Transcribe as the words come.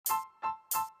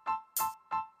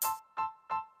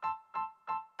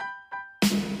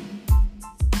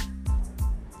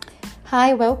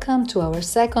Hi, welcome to our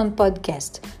second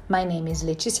podcast. My name is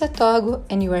Letícia Togo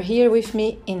and you are here with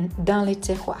me in Dans le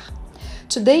Terroir.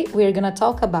 Today we are going to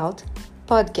talk about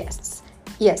podcasts.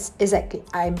 Yes, exactly.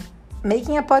 I'm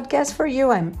making a podcast for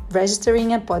you. I'm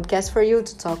registering a podcast for you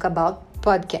to talk about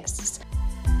podcasts.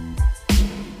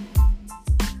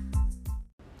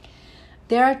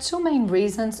 There are two main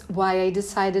reasons why I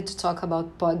decided to talk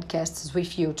about podcasts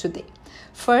with you today.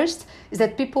 First is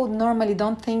that people normally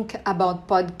don't think about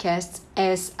podcasts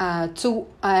as a tool,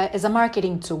 as a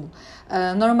marketing tool.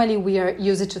 Normally we are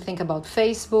used to think about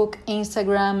Facebook,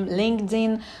 Instagram,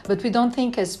 LinkedIn, but we don't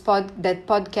think that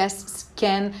podcasts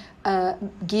can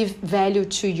give value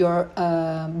to your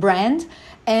brand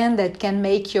and that can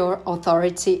make your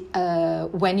authority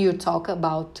when you talk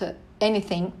about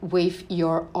anything with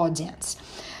your audience.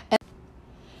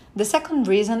 The second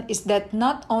reason is that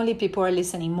not only people are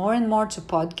listening more and more to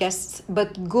podcasts,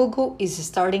 but Google is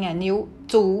starting a new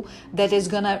tool that is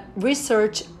going to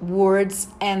research words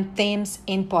and themes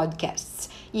in podcasts.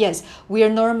 Yes, we are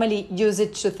normally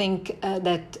used to think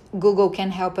that Google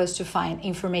can help us to find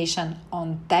information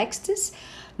on texts.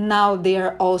 Now they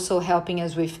are also helping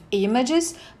us with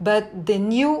images, but the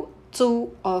new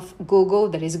tool of Google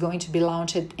that is going to be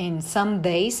launched in some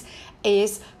days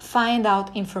is find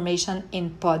out information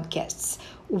in podcasts,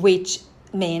 which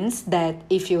means that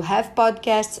if you have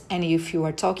podcasts and if you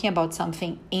are talking about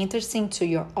something interesting to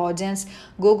your audience,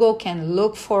 Google can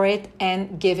look for it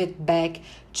and give it back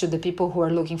to the people who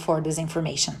are looking for this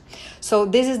information. So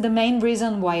this is the main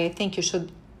reason why I think you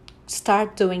should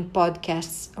start doing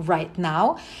podcasts right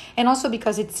now, and also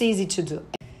because it's easy to do.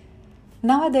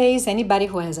 Nowadays, anybody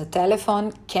who has a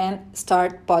telephone can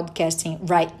start podcasting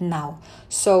right now.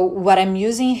 So what I'm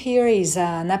using here is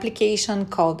an application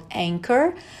called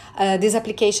Anchor. This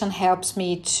application helps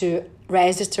me to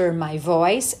register my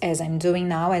voice as I'm doing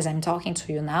now, as I'm talking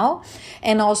to you now,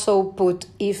 and also put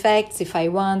effects if I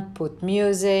want, put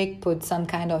music, put some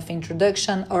kind of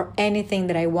introduction or anything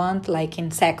that I want, like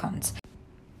in seconds.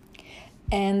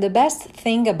 And the best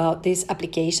thing about these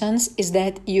applications is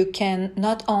that you can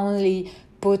not only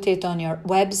put it on your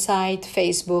website,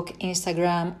 Facebook,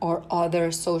 Instagram, or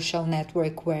other social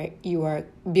network where you are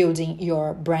building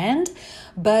your brand,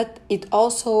 but it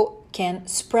also can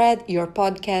spread your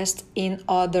podcast in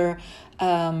other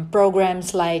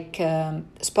programs like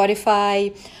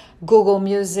Spotify, Google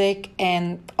Music,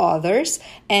 and others,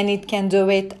 and it can do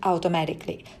it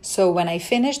automatically. So when I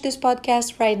finish this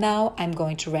podcast right now, I'm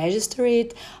going to register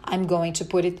it, I'm going to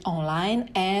put it online,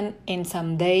 and in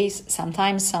some days,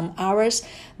 sometimes some hours,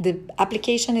 the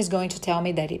application is going to tell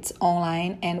me that it's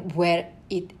online and where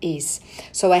it is.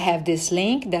 So I have this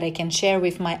link that I can share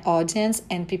with my audience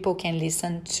and people can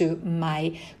listen to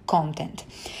my content.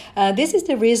 This is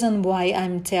the reason why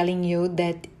I'm telling you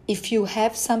that if you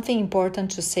have something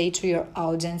important to say to your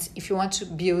audience, if you want to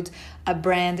build a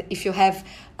brand, if you have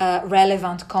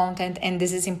relevant content, and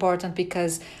this is important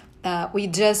because we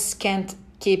just can't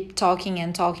keep talking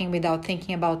and talking without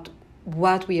thinking about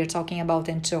what we are talking about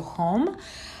until home.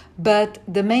 But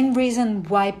the main reason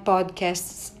why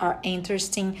podcasts are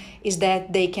interesting is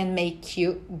that they can make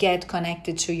you get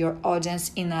connected to your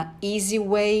audience in an easy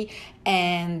way,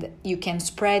 and you can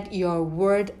spread your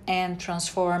word and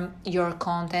transform your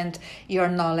content, your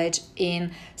knowledge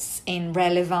in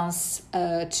relevance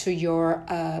to your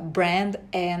brand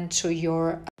and to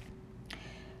your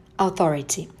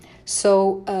authority.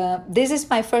 So this is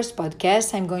my first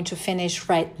podcast. I'm going to finish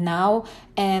right now.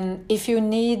 And if you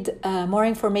need more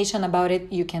information about it,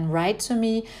 you can write to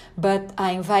me. But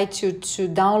I invite you to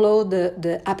download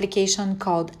the application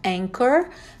called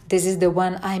Anchor. This is the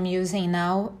one I'm using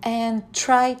now. And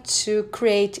try to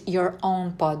create your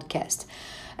own podcast.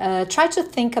 Try to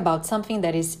think about something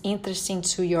that is interesting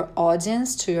to your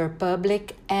audience, to your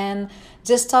public, and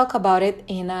just talk about it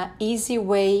in an easy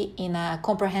way, in a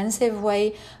comprehensive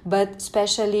way, but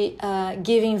especially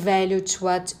giving value to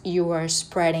what you are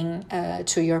spreading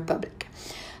to your public.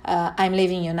 I'm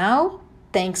leaving you now.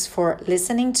 Thanks for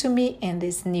listening to me in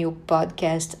this new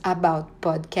podcast about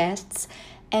podcasts,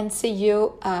 and see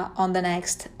you on the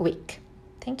next week.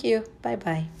 Thank you.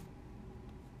 Bye-bye.